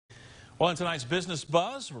Well, in tonight's Business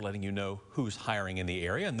Buzz, we're letting you know who's hiring in the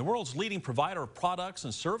area. And the world's leading provider of products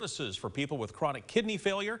and services for people with chronic kidney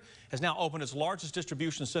failure has now opened its largest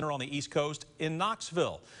distribution center on the East Coast in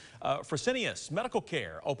Knoxville. Fresenius Medical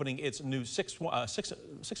Care opening its new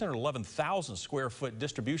 611,000 square foot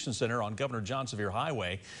distribution center on Governor John Sevier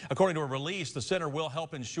Highway. According to a release, the center will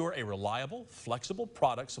help ensure a reliable, flexible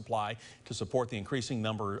product supply to support the increasing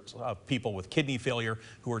number of people with kidney failure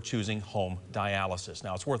who are choosing home dialysis.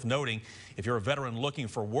 Now, it's worth noting, if you're a veteran looking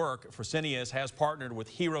for work, Fresenius has partnered with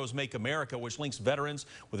Heroes Make America, which links veterans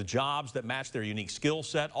with jobs that match their unique skill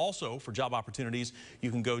set. Also, for job opportunities,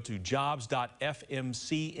 you can go to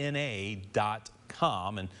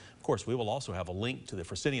jobs.fmcna.com. And of course, we will also have a link to the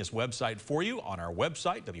Fresenius website for you on our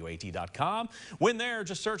website, WATE.com. When there,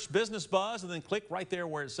 just search Business Buzz and then click right there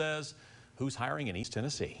where it says who's hiring in East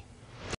Tennessee.